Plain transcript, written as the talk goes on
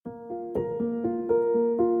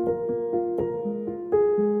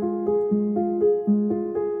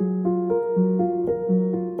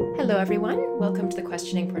Hello, everyone. Welcome to the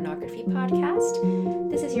Questioning Pornography podcast.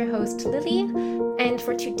 This is your host, Lily, and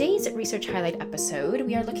for today's research highlight episode,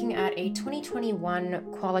 we are looking at a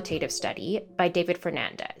 2021 qualitative study by David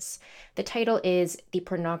Fernandez. The title is The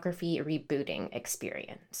Pornography Rebooting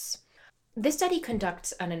Experience. This study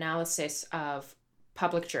conducts an analysis of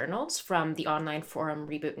public journals from the online forum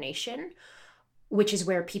Reboot Nation, which is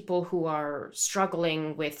where people who are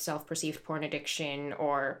struggling with self-perceived porn addiction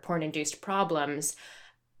or porn-induced problems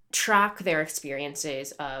track their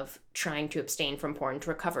experiences of trying to abstain from porn to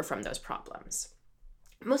recover from those problems.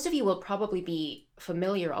 Most of you will probably be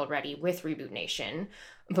familiar already with Reboot Nation,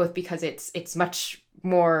 both because it's much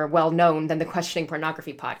more well-known than the Questioning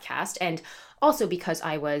Pornography podcast, and also because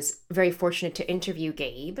I was very fortunate to interview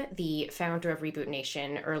Gabe, the founder of Reboot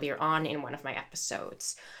Nation, earlier on in one of my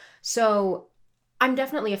episodes. So I'm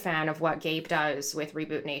definitely a fan of what Gabe does with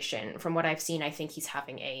Reboot Nation. From what I've seen, I think he's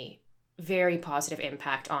having a very positive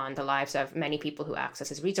impact on the lives of many people who access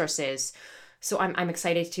his resources. So I'm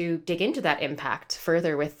excited to dig into that impact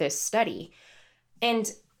further with this study.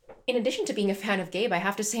 And in addition to being a fan of Gabe, I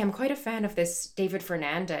have to say I'm quite a fan of this David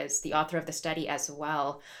Fernandez, the author of the study, as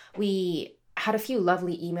well. We had a few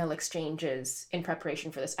lovely email exchanges in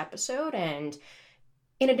preparation for this episode, and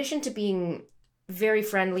in addition to being very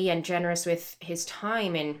friendly and generous with his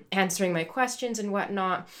time and answering my questions and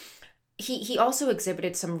whatnot, he also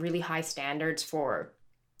exhibited some really high standards for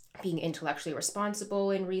being intellectually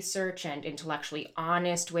responsible in research and intellectually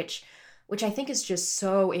honest, which I think is just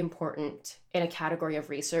so important in a category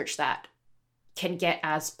of research that can get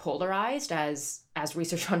as polarized as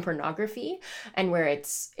research on pornography, and where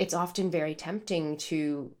it's often very tempting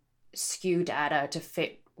to skew data to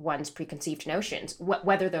fit one's preconceived notions,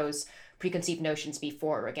 whether those preconceived notions be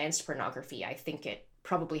for or against pornography. I think it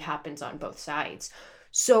probably happens on both sides.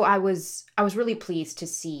 So I was really pleased to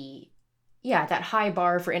see, that high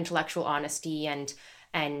bar for intellectual honesty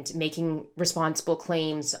and making responsible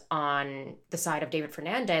claims on the side of David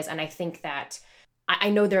Fernandez. And I think that I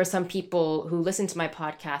know there are some people who listen to my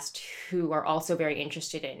podcast who are also very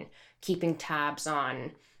interested in keeping tabs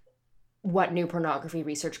on what new pornography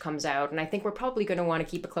research comes out. And I think we're probably going to want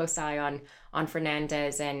to keep a close eye on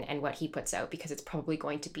Fernandez and what he puts out, because it's probably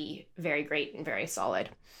going to be very great and very solid.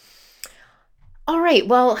 All right,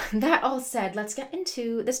 well, that all said, let's get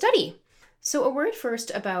into the study. So a word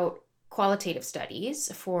first about qualitative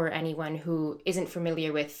studies for anyone who isn't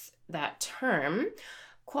familiar with that term.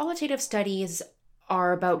 Qualitative studies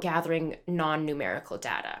are about gathering non-numerical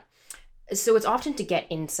data. So it's often to get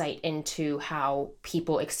insight into how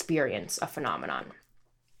people experience a phenomenon.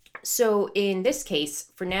 So in this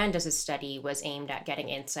case, Fernandez's study was aimed at getting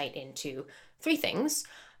insight into three things.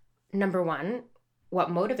 Number one, what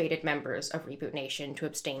motivated members of Reboot Nation to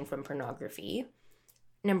abstain from pornography.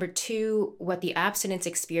 Number two, what the abstinence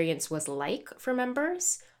experience was like for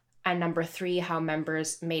members. And number three, how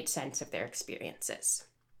members made sense of their experiences.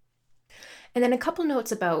 And then a couple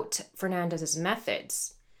notes about Fernandez's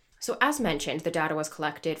methods. So as mentioned, the data was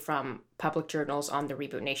collected from public journals on the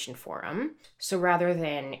Reboot Nation forum. So rather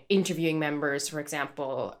than interviewing members, for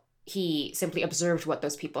example, he simply observed what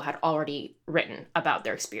those people had already written about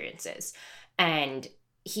their experiences. And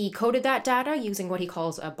he coded that data using what he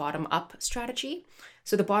calls a bottom-up strategy.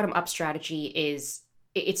 So the bottom-up strategy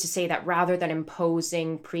it's to say that rather than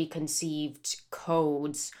imposing preconceived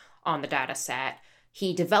codes on the data set,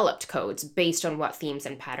 he developed codes based on what themes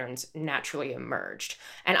and patterns naturally emerged.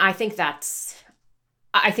 And I think that's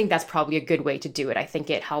probably a good way to do it. I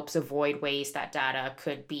think it helps avoid ways that data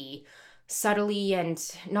could be subtly and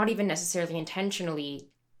not even necessarily intentionally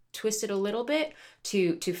twisted a little bit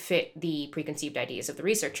to fit the preconceived ideas of the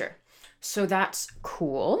researcher. So that's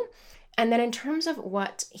cool. And then in terms of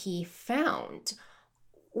what he found,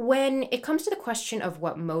 when it comes to the question of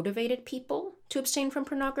what motivated people to abstain from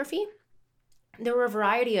pornography, there were a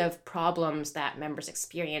variety of problems that members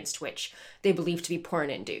experienced which they believed to be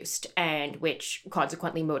porn-induced and which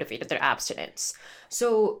consequently motivated their abstinence.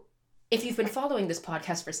 So if you've been following this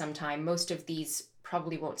podcast for some time, most of these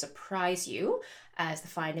probably won't surprise you, as the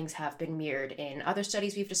findings have been mirrored in other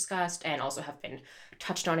studies we've discussed and also have been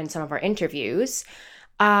touched on in some of our interviews.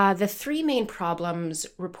 The three main problems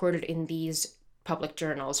reported in these public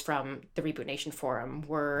journals from the Reboot Nation forum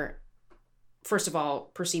were, first of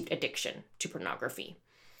all, perceived addiction to pornography.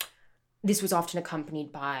 This was often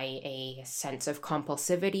accompanied by a sense of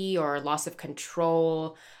compulsivity or loss of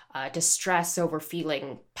control, distress over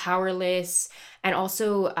feeling powerless, and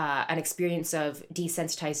also an experience of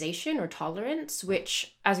desensitization or tolerance,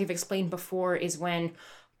 which, as we've explained before, is when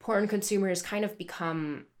porn consumers kind of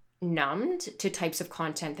become numbed to types of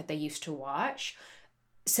content that they used to watch,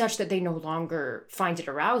 such that they no longer find it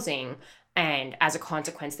arousing. And as a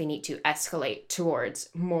consequence, they need to escalate towards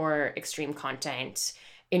more extreme content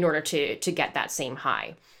in order to get that same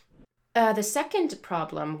high. The second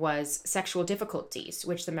problem was sexual difficulties,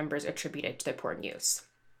 which the members attributed to their porn use.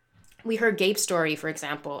 We heard Gabe's story, for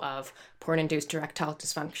example, of porn-induced erectile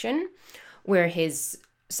dysfunction, where his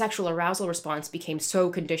sexual arousal response became so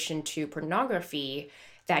conditioned to pornography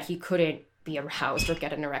that he couldn't be aroused or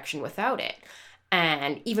get an erection without it.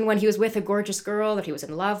 And even when he was with a gorgeous girl that he was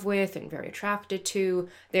in love with and very attracted to,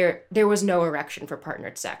 there was no erection for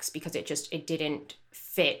partnered sex because it didn't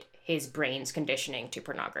fit his brain's conditioning to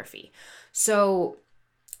pornography. So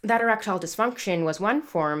that erectile dysfunction was one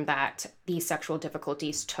form that these sexual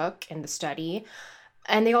difficulties took in the study.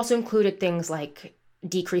 And they also included things like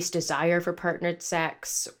decreased desire for partnered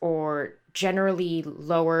sex or generally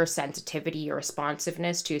lower sensitivity or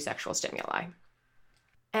responsiveness to sexual stimuli.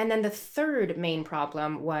 And then the third main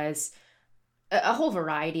problem was a whole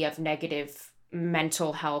variety of negative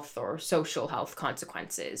mental health or social health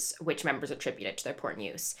consequences, which members attributed to their porn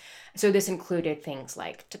use. So this included things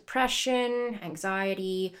like depression,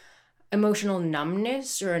 anxiety, emotional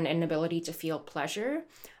numbness, or an inability to feel pleasure.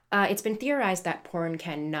 It's been theorized that porn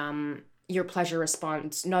can numb your pleasure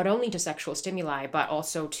response not only to sexual stimuli, but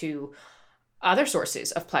also to other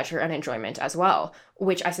sources of pleasure and enjoyment as well,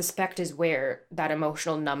 which I suspect is where that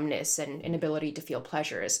emotional numbness and inability to feel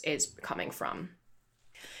pleasure is coming from.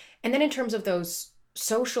 And then in terms of those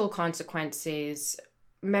social consequences,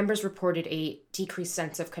 members reported a decreased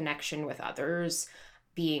sense of connection with others,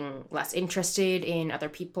 being less interested in other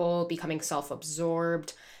people, becoming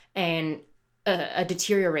self-absorbed, and a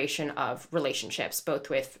deterioration of relationships,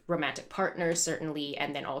 both with romantic partners, certainly,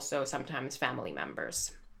 and then also sometimes family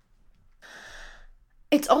members.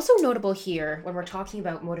 It's also notable here when we're talking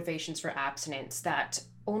about motivations for abstinence that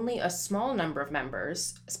only a small number of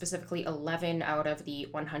members, specifically 11 out of the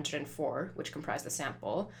 104, which comprise the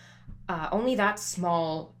sample, only that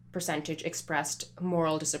small percentage expressed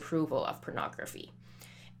moral disapproval of pornography.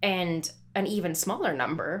 And an even smaller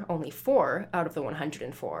number, only 4 out of the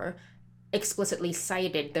 104, explicitly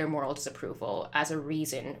cited their moral disapproval as a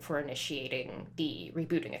reason for initiating the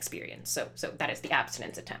rebooting experience. So that is the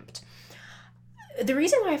abstinence attempt. The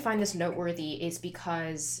reason why I find this noteworthy is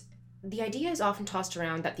because the idea is often tossed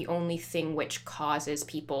around that the only thing which causes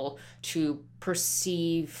people to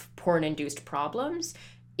perceive porn-induced problems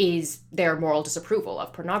is their moral disapproval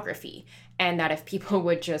of pornography, and that if people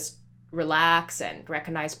would just relax and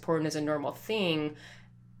recognize porn as a normal thing,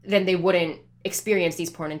 then they wouldn't experience these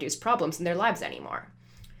porn-induced problems in their lives anymore.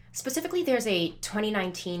 Specifically, there's a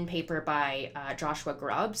 2019 paper by Joshua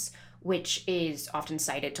Grubbs, which is often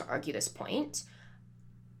cited to argue this point.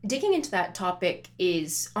 Digging into that topic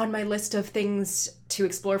is on my list of things to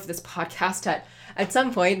explore for this podcast at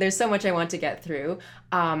some point. There's so much I want to get through.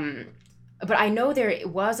 But I know there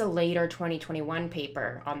was a later 2021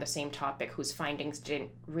 paper on the same topic whose findings didn't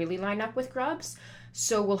really line up with Grubbs.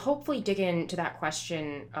 So we'll hopefully dig into that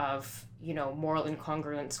question of, moral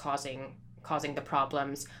incongruence causing the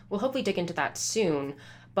problems. We'll hopefully dig into that soon.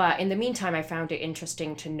 But in the meantime, I found it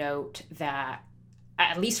interesting to note that,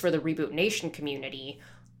 at least for the Reboot Nation community,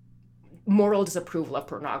 moral disapproval of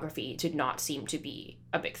pornography did not seem to be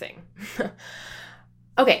a big thing.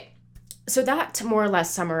 Okay, so that more or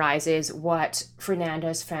less summarizes what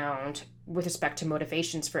Fernandez found with respect to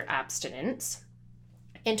motivations for abstinence.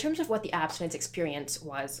 In terms of what the abstinence experience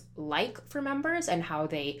was like for members and how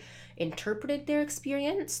they interpreted their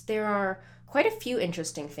experience, there are quite a few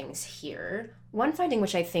interesting things here. One finding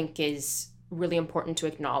which I think is really important to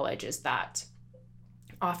acknowledge is that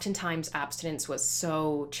oftentimes abstinence was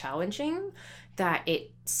so challenging that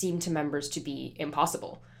it seemed to members to be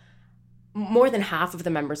impossible. More than half of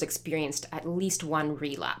the members experienced at least one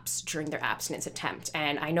relapse during their abstinence attempt.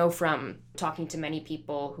 And I know from talking to many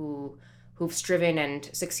people who've striven and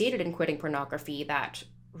succeeded in quitting pornography that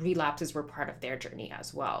relapses were part of their journey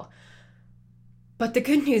as well. But the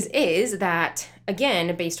good news is that,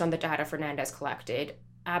 again, based on the data Fernandez collected,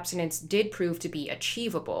 abstinence did prove to be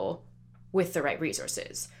achievable with the right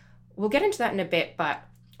resources. We'll get into that in a bit, but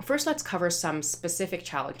first let's cover some specific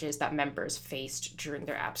challenges that members faced during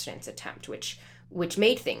their abstinence attempt, which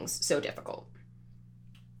made things so difficult.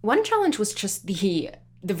 One challenge was just the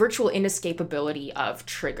virtual inescapability of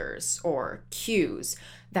triggers or cues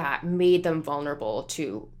that made them vulnerable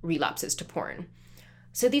to relapses to porn.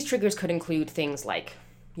 So these triggers could include things like,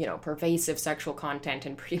 pervasive sexual content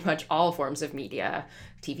in pretty much all forms of media,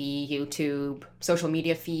 TV, YouTube, social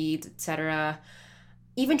media feeds, etc.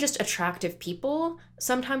 Even just attractive people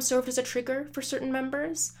sometimes served as a trigger for certain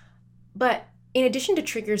members. But in addition to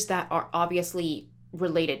triggers that are obviously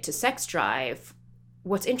related to sex drive,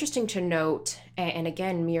 what's interesting to note, and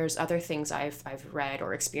again mirrors other things I've read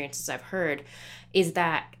or experiences I've heard, is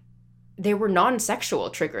that there were non-sexual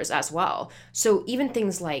triggers as well. So even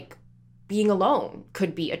things like being alone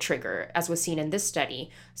could be a trigger, as was seen in this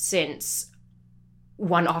study, since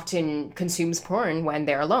one often consumes porn when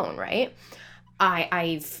they're alone, right?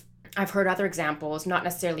 I've heard other examples, not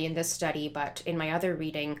necessarily in this study, but in my other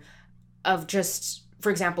reading, of just, for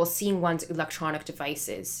example, seeing one's electronic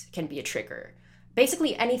devices can be a trigger.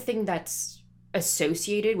 Basically, anything that's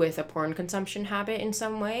associated with a porn consumption habit in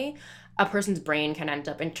some way, a person's brain can end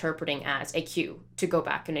up interpreting as a cue to go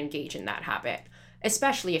back and engage in that habit,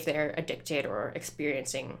 especially if they're addicted or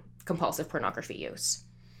experiencing compulsive pornography use.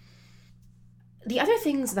 The other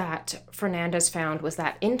things that Fernandez found was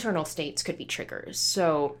that internal states could be triggers.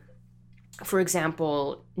 So, for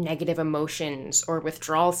example, negative emotions or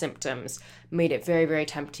withdrawal symptoms made it very, very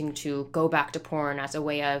tempting to go back to porn as a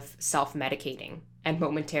way of self-medicating and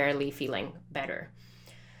momentarily feeling better.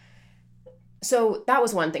 So that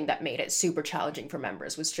was one thing that made it super challenging for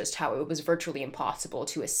members, was just how it was virtually impossible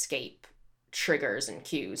to escape triggers and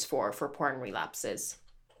cues for porn relapses.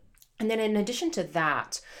 And then in addition to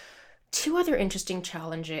that, two other interesting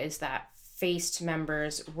challenges that faced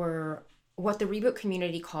members were what the reboot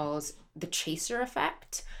community calls the chaser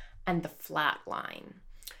effect and the flat line.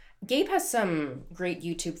 Gabe has some great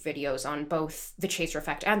YouTube videos on both the chaser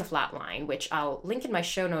effect and the flat line, which I'll link in my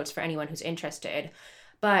show notes for anyone who's interested.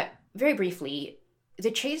 But very briefly,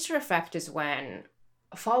 the chaser effect is when,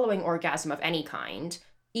 following orgasm of any kind,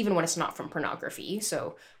 even when it's not from pornography,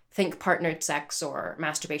 so think partnered sex or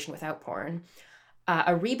masturbation without porn,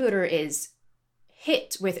 a rebooter is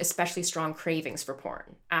hit with especially strong cravings for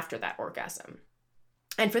porn after that orgasm.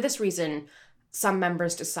 And for this reason, some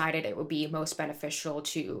members decided it would be most beneficial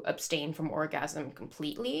to abstain from orgasm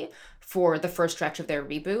completely for the first stretch of their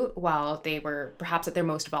reboot while they were perhaps at their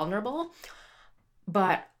most vulnerable.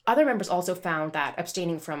 But other members also found that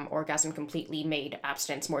abstaining from orgasm completely made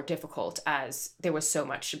abstinence more difficult, as there was so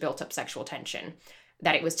much built up sexual tension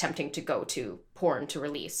that it was tempting to go to porn to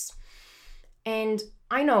release. And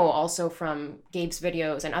I know also from Gabe's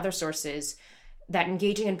videos and other sources that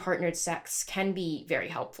engaging in partnered sex can be very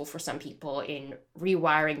helpful for some people in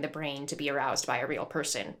rewiring the brain to be aroused by a real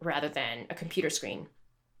person rather than a computer screen.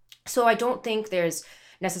 So I don't think there's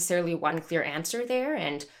necessarily one clear answer there,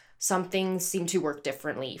 and some things seem to work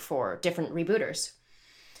differently for different rebooters.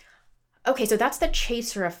 Okay, so that's the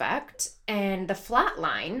chaser effect. And the flat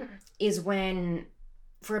line is when,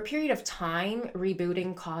 for a period of time,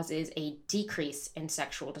 rebooting causes a decrease in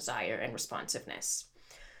sexual desire and responsiveness.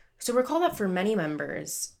 So recall that for many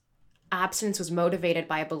members, abstinence was motivated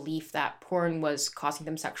by a belief that porn was causing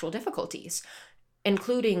them sexual difficulties,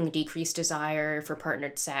 including decreased desire for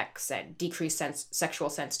partnered sex and decreased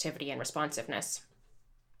sexual sensitivity and responsiveness.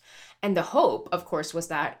 And the hope, of course, was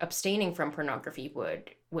that abstaining from pornography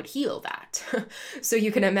would heal that. So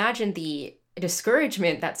you can imagine the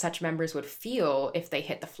discouragement that such members would feel if they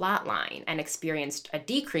hit the flat line and experienced a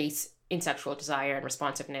decrease in sexual desire and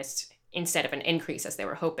responsiveness instead of an increase as they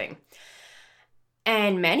were hoping.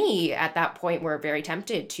 And many at that point were very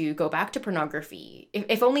tempted to go back to pornography,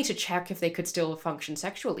 if only to check if they could still function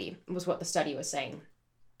sexually, was what the study was saying.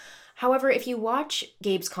 However, if you watch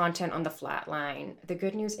Gabe's content on the flat line, the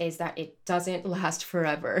good news is that it doesn't last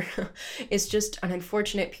forever. It's just an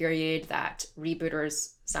unfortunate period that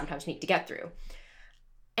rebooters sometimes need to get through.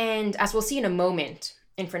 And as we'll see in a moment,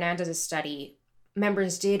 in Fernandez's study,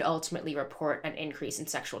 members did ultimately report an increase in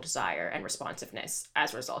sexual desire and responsiveness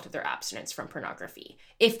as a result of their abstinence from pornography,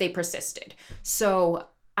 if they persisted. So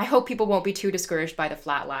I hope people won't be too discouraged by the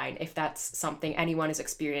flat line if that's something anyone is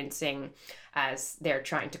experiencing as they're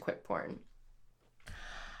trying to quit porn.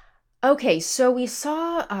 Okay, so we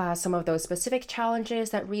saw some of those specific challenges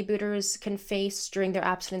that rebooters can face during their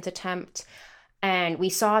abstinence attempt. And we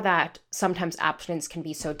saw that sometimes abstinence can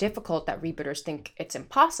be so difficult that rebooters think it's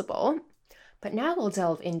impossible. But now we'll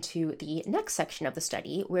delve into the next section of the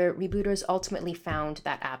study, where rebooters ultimately found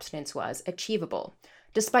that abstinence was achievable,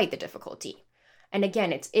 despite the difficulty. And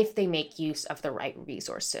again, it's if they make use of the right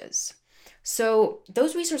resources. So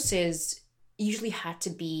those resources usually had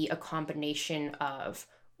to be a combination of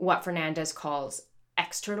what Fernandez calls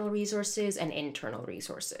external resources and internal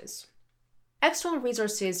resources. External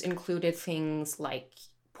resources included things like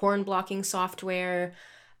porn blocking software.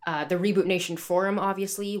 The Reboot Nation forum,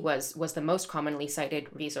 obviously, was the most commonly cited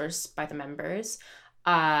resource by the members.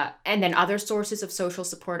 And then other sources of social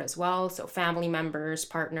support as well. So family members,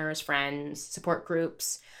 partners, friends, support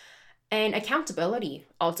groups. And accountability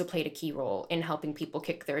also played a key role in helping people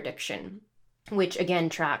kick their addiction. which again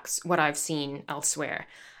tracks what I've seen elsewhere.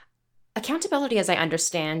 Accountability, as I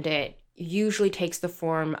understand it, usually takes the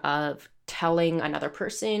form of telling another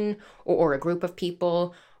person or a group of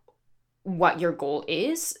people what your goal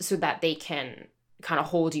is so that they can kind of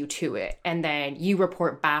hold you to it. And then you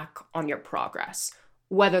report back on your progress,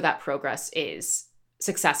 whether that progress is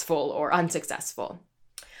successful or unsuccessful.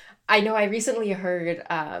 I know I recently heard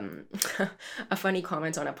a funny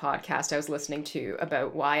comment on a podcast I was listening to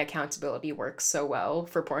about why accountability works so well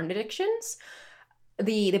for porn addictions.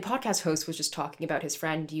 The podcast host was just talking about his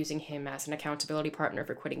friend using him as an accountability partner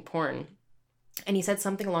for quitting porn. And he said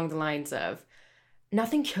something along the lines of,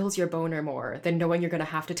 nothing kills your boner more than knowing you're going to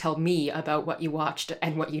have to tell me about what you watched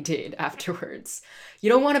and what you did afterwards. You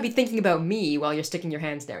don't want to be thinking about me while you're sticking your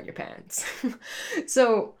hands down your pants.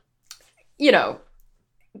 So,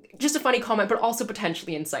 just a funny comment, but also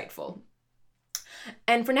potentially insightful.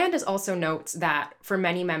 And Fernandez also notes that for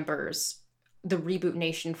many members, the Reboot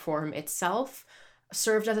Nation forum itself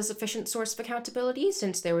served as a sufficient source of accountability,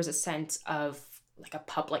 since there was a sense of like a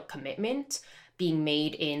public commitment being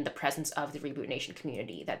made in the presence of the Reboot Nation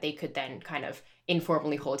community that they could then kind of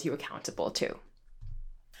informally hold you accountable to.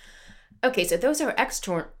 Okay, so those are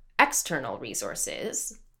external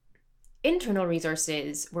resources. Internal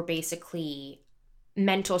resources were basically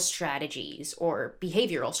mental strategies or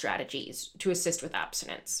behavioral strategies to assist with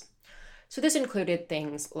abstinence. So this included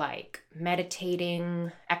things like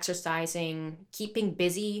meditating, exercising, keeping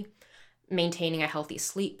busy, maintaining a healthy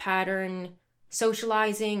sleep pattern,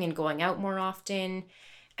 socializing and going out more often,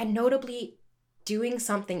 and notably doing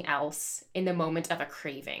something else in the moment of a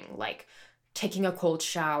craving, like taking a cold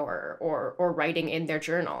shower or writing in their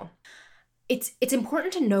journal. It's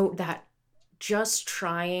important to note that just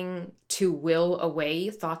trying to will away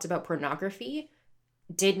thoughts about pornography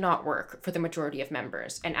did not work for the majority of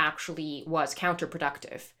members and actually was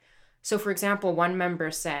counterproductive. So, for example, one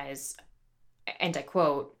member says, and I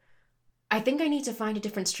quote, "I think I need to find a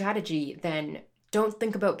different strategy than don't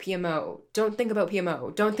think about PMO, don't think about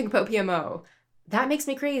PMO, don't think about PMO. That makes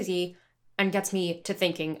me crazy and gets me to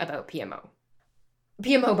thinking about PMO."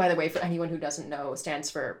 PMO, by the way, for anyone who doesn't know,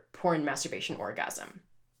 stands for porn, masturbation, orgasm.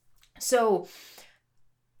 So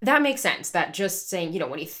that makes sense, that just saying,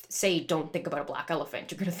 when you say don't think about a black elephant,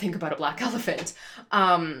 you're going to think about a black elephant.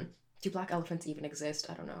 Do black elephants even exist?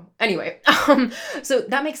 I don't know. Anyway, so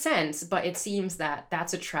that makes sense, but it seems that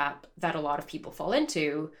that's a trap that a lot of people fall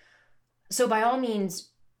into. So by all means,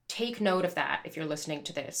 take note of that if you're listening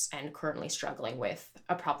to this and currently struggling with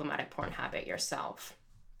a problematic porn habit yourself.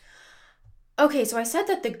 Okay, so I said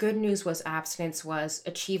that the good news was abstinence was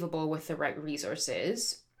achievable with the right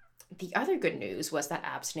resources. The other good news was that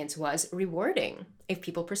abstinence was rewarding if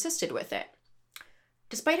people persisted with it.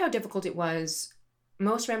 Despite how difficult it was,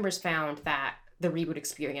 most members found that the reboot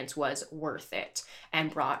experience was worth it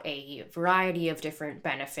and brought a variety of different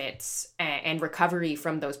benefits and recovery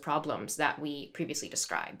from those problems that we previously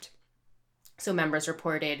described. So members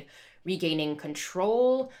reported regaining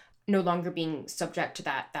control, no longer being subject to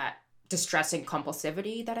that distressing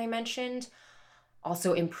compulsivity that I mentioned,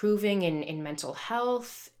 also improving in mental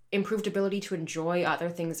health, improved ability to enjoy other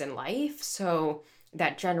things in life, so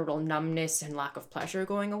that general numbness and lack of pleasure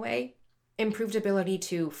going away, improved ability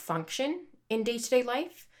to function in day-to-day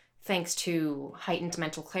life, thanks to heightened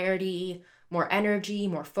mental clarity, more energy,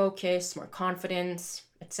 more focus, more confidence,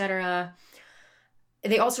 etc.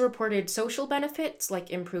 They also reported social benefits like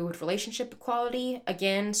improved relationship quality,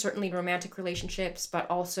 again, certainly romantic relationships, but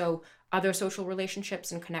also other social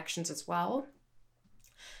relationships and connections as well.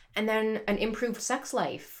 And then an improved sex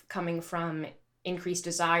life coming from increased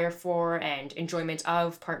desire for and enjoyment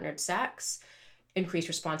of partnered sex, increased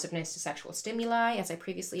responsiveness to sexual stimuli, as I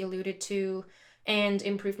previously alluded to, and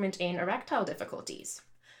improvement in erectile difficulties.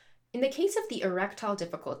 In the case of the erectile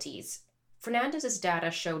difficulties, Fernandez's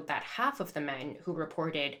data showed that half of the men who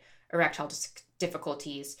reported erectile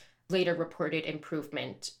difficulties later reported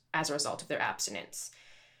improvement as a result of their abstinence.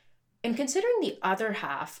 And considering the other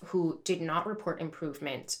half who did not report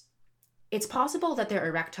improvement, it's possible that their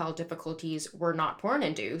erectile difficulties were not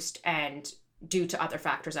porn-induced and due to other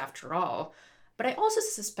factors after all. But I also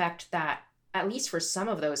suspect that, at least for some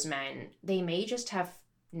of those men, they may just have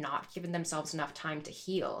not given themselves enough time to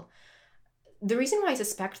heal. The reason why I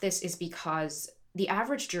suspect this is because the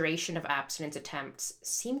average duration of abstinence attempts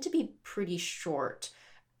seem to be pretty short,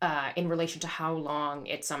 in relation to how long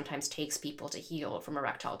it sometimes takes people to heal from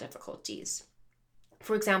erectile difficulties.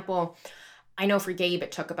 For example, I know for Gabe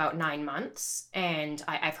it took about 9 months, and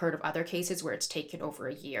I've heard of other cases where it's taken over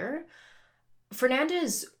a year.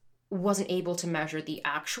 Fernandez wasn't able to measure the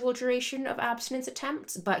actual duration of abstinence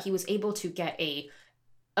attempts, but he was able to get a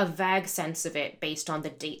a vague sense of it based on the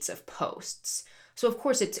dates of posts. So of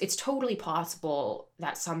course it's totally possible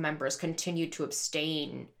that some members continued to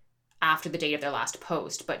abstain after the date of their last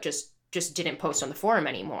post, but just didn't post on the forum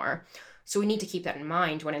anymore. So we need to keep that in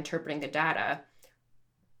mind when interpreting the data.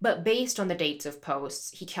 But based on the dates of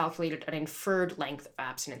posts, he calculated an inferred length of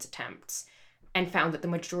abstinence attempts and found that the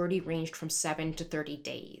majority ranged from 7 to 30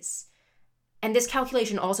 days. And this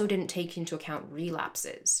calculation also didn't take into account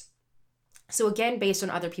relapses. So again, based on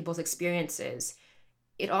other people's experiences,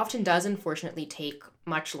 it often does unfortunately take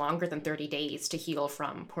much longer than 30 days to heal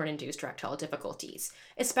from porn-induced erectile difficulties,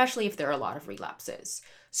 especially if there are a lot of relapses.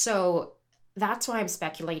 So that's why I'm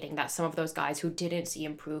speculating that some of those guys who didn't see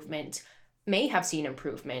improvement may have seen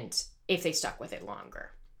improvement if they stuck with it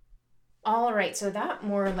longer. All right, so that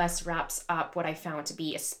more or less wraps up what I found to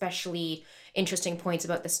be especially interesting points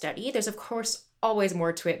about the study. There's, of course, always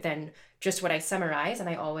more to it than just what I summarize, and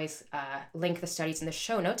I always link the studies in the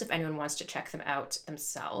show notes if anyone wants to check them out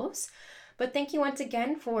themselves. But thank you once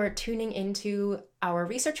again for tuning into our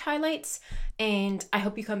research highlights, and I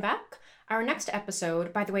hope you come back. Our next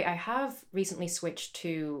episode, by the way, I have recently switched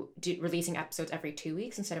to releasing episodes every 2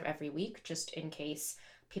 weeks instead of every week, just in case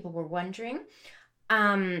people were wondering.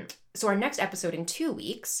 So our next episode in 2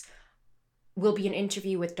 weeks will be an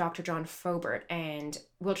interview with Dr. John Fobert, and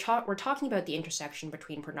we're talking about the intersection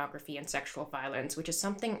between pornography and sexual violence, which is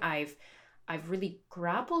something I've really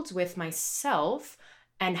grappled with myself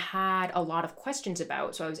and had a lot of questions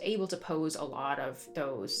about. So I was able to pose a lot of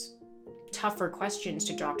those tougher questions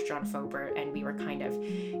to Dr. John Fobert, and we were kind of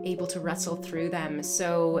able to wrestle through them.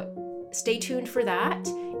 So stay tuned for that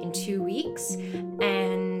in 2 weeks,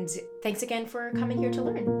 and thanks again for coming here to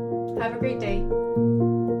learn. Have a great day.